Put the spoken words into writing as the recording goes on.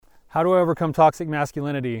How do I overcome toxic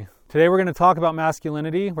masculinity? Today we're going to talk about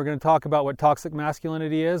masculinity. We're going to talk about what toxic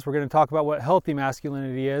masculinity is. We're going to talk about what healthy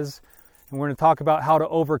masculinity is. And we're going to talk about how to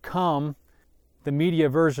overcome the media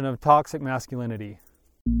version of toxic masculinity.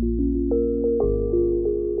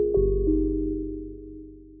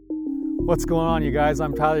 What's going on, you guys?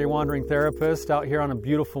 I'm Tyler, your wandering therapist, out here on a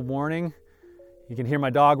beautiful morning. You can hear my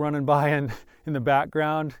dog running by in the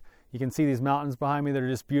background. You can see these mountains behind me that are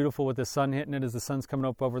just beautiful with the sun hitting it as the sun's coming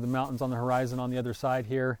up over the mountains on the horizon on the other side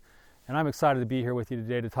here. And I'm excited to be here with you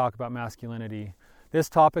today to talk about masculinity. This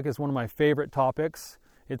topic is one of my favorite topics.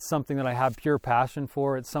 It's something that I have pure passion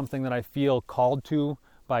for. It's something that I feel called to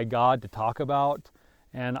by God to talk about.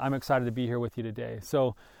 And I'm excited to be here with you today.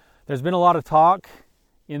 So there's been a lot of talk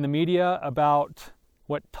in the media about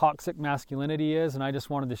what toxic masculinity is, and I just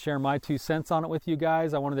wanted to share my 2 cents on it with you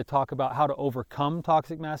guys. I wanted to talk about how to overcome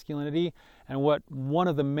toxic masculinity and what one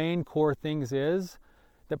of the main core things is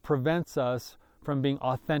that prevents us from being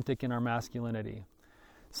authentic in our masculinity.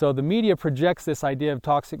 So the media projects this idea of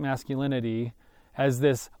toxic masculinity as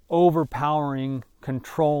this overpowering,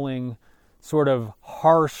 controlling, sort of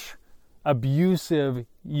harsh, abusive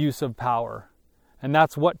use of power. And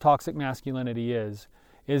that's what toxic masculinity is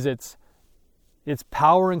it's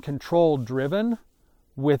power and control driven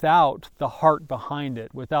without the heart behind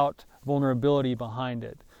it, without vulnerability behind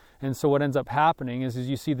it. And so what ends up happening is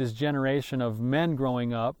you see this generation of men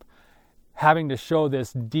growing up having to show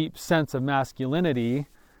this deep sense of masculinity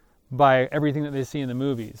by everything that they see in the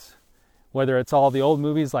movies. Whether it's all the old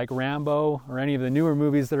movies like Rambo or any of the newer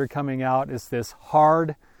movies that are coming out, it's this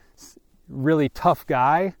hard, really tough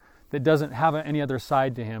guy that doesn't have any other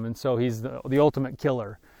side to him. And so he's the ultimate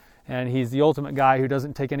killer. And he's the ultimate guy who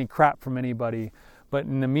doesn't take any crap from anybody. But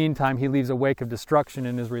in the meantime, he leaves a wake of destruction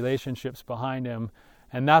in his relationships behind him.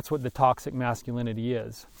 And that's what the toxic masculinity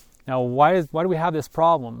is. Now, why do we have this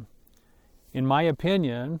problem? In my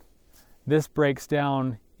opinion, this breaks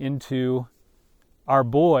down into our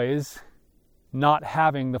boys not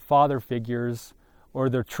having the father figures or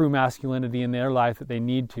their true masculinity in their life that they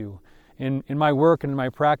need to. In my work and in my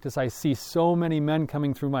practice, I see so many men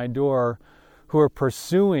coming through my door who are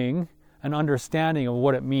pursuing an understanding of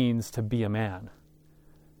what it means to be a man.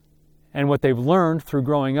 And what they've learned through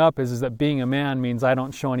growing up is that being a man means I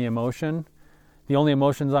don't show any emotion. The only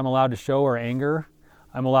emotions I'm allowed to show are anger.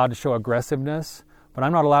 I'm allowed to show aggressiveness, but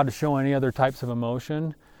I'm not allowed to show any other types of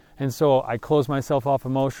emotion. And so I close myself off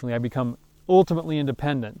emotionally. I become ultimately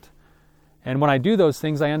independent. And when I do those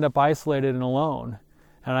things, I end up isolated and alone.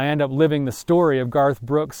 And I end up living the story of Garth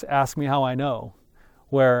Brooks' Ask Me How I Know,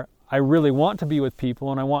 where I really want to be with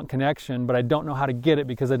people and I want connection, but I don't know how to get it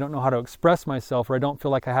because I don't know how to express myself, or I don't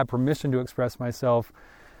feel like I have permission to express myself.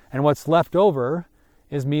 And what's left over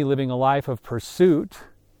is me living a life of pursuit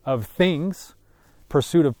of things,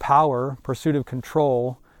 pursuit of power, pursuit of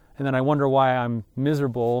control, and then I wonder why I'm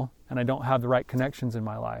miserable and I don't have the right connections in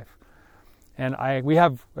my life. And we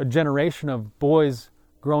have a generation of boys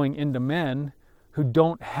growing into men who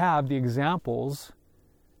don't have the examples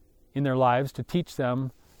in their lives to teach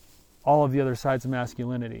them all of the other sides of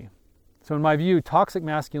masculinity. So in my view, toxic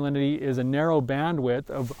masculinity is a narrow bandwidth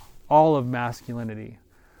of all of masculinity,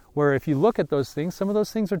 where if you look at those things, some of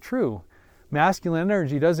those things are true. Masculine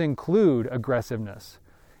energy does include aggressiveness.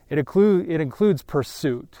 It includes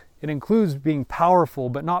pursuit. It includes being powerful,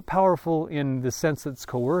 but not powerful in the sense that's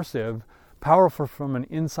coercive, powerful from an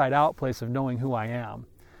inside-out place of knowing who I am.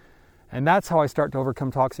 And that's how I start to overcome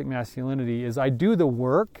toxic masculinity, is I do the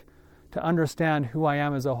work to understand who I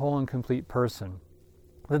am as a whole and complete person.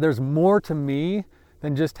 That there's more to me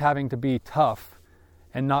than just having to be tough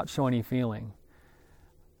and not show any feeling.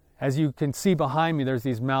 As you can see behind me, there's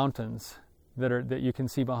these mountains that you can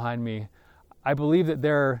see behind me. I believe that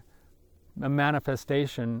they're a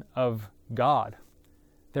manifestation of God.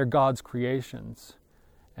 They're God's creations.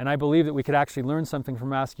 And I believe that we could actually learn something from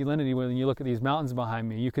masculinity when you look at these mountains behind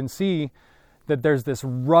me. You can see that there's this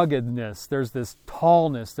ruggedness, there's this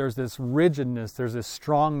tallness, there's this rigidness, there's this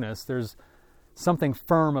strongness, there's something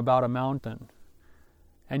firm about a mountain.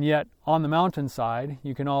 And yet, on the mountainside,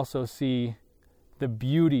 you can also see the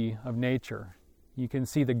beauty of nature. You can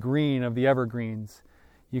see the green of the evergreens.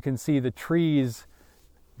 You can see the trees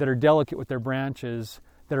that are delicate with their branches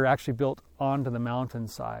that are actually built onto the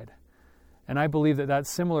mountainside. And I believe that that's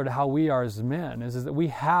similar to how we are as men, is that we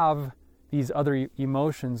have these other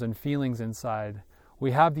emotions and feelings inside.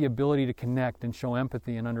 We have the ability to connect and show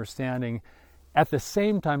empathy and understanding at the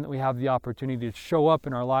same time that we have the opportunity to show up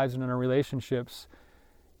in our lives and in our relationships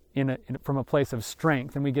from a place of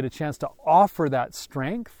strength. And we get a chance to offer that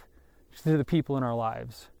strength to the people in our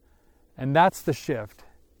lives. And that's the shift.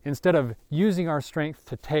 Instead of using our strength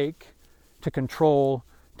to take, to control,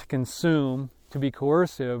 to consume, to be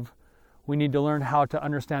coercive, we need to learn how to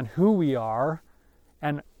understand who we are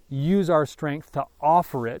and use our strength to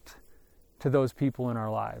offer it to those people in our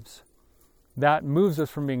lives. That moves us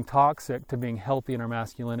from being toxic to being healthy in our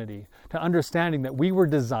masculinity, to understanding that we were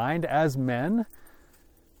designed as men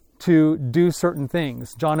to do certain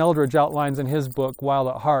things. John Eldredge outlines in his book, Wild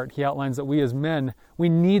at Heart, he outlines that we as men, we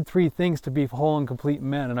need 3 things to be whole and complete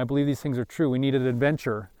men, and I believe these things are true. We need an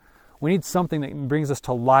adventure. We need something that brings us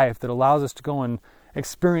to life, that allows us to go and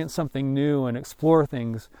experience something new and explore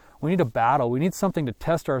things. We need a battle. We need something to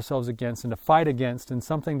test ourselves against and to fight against, and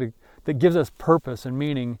something that gives us purpose and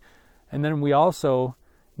meaning. And then we also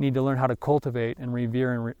need to learn how to cultivate and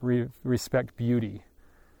revere and respect beauty.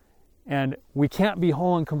 And we can't be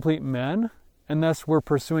whole and complete men unless we're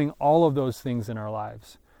pursuing all of those things in our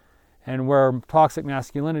lives. And where toxic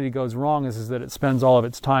masculinity goes wrong is that it spends all of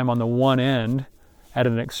its time on the one end, at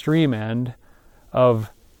an extreme end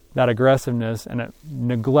of that aggressiveness, and it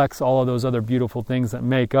neglects all of those other beautiful things that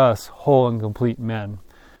make us whole and complete men.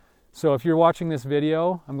 So if you're watching this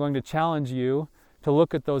video, I'm going to challenge you to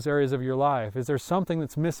look at those areas of your life. Is there something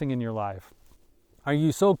that's missing in your life? Are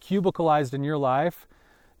you so cubicalized in your life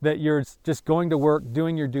that you're just going to work,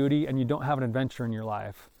 doing your duty, and you don't have an adventure in your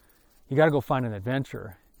life? You got to go find an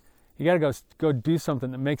adventure. You got to go do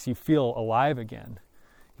something that makes you feel alive again.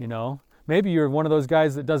 You know, maybe you're one of those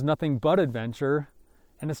guys that does nothing but adventure,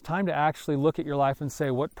 and it's time to actually look at your life and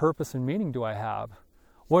say, what purpose and meaning do I have?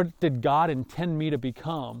 What did God intend me to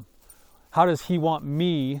become? How does He want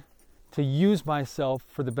me to use myself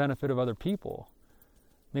for the benefit of other people?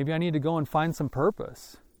 Maybe I need to go and find some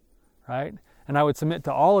purpose, right? And I would submit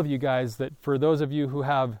to all of you guys that for those of you who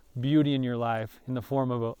have beauty in your life in the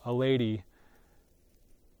form of a lady,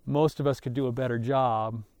 most of us could do a better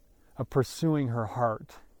job of pursuing her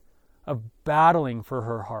heart, of battling for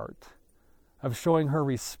her heart, of showing her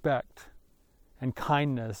respect and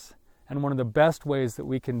kindness. And one of the best ways that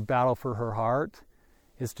we can battle for her heart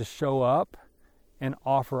is to show up and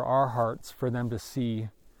offer our hearts for them to see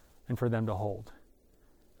and for them to hold.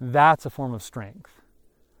 That's a form of strength.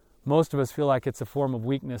 Most of us feel like it's a form of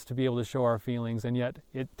weakness to be able to show our feelings, and yet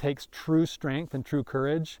it takes true strength and true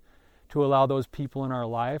courage to allow those people in our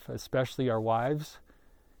life, especially our wives,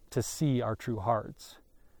 to see our true hearts.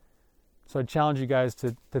 So I challenge you guys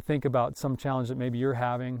to think about some challenge that maybe you're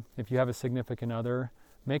having. If you have a significant other,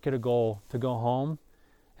 make it a goal to go home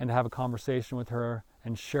and have a conversation with her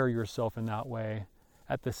and share yourself in that way,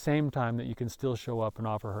 at the same time that you can still show up and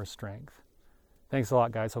offer her strength. Thanks a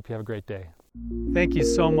lot, guys. Hope you have a great day. Thank you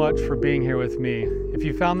so much for being here with me. If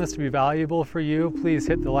you found this to be valuable for you, please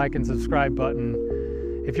hit the like and subscribe button.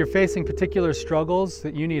 If you're facing particular struggles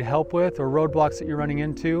that you need help with or roadblocks that you're running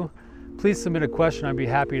into, please submit a question. I'd be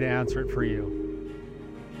happy to answer it for you.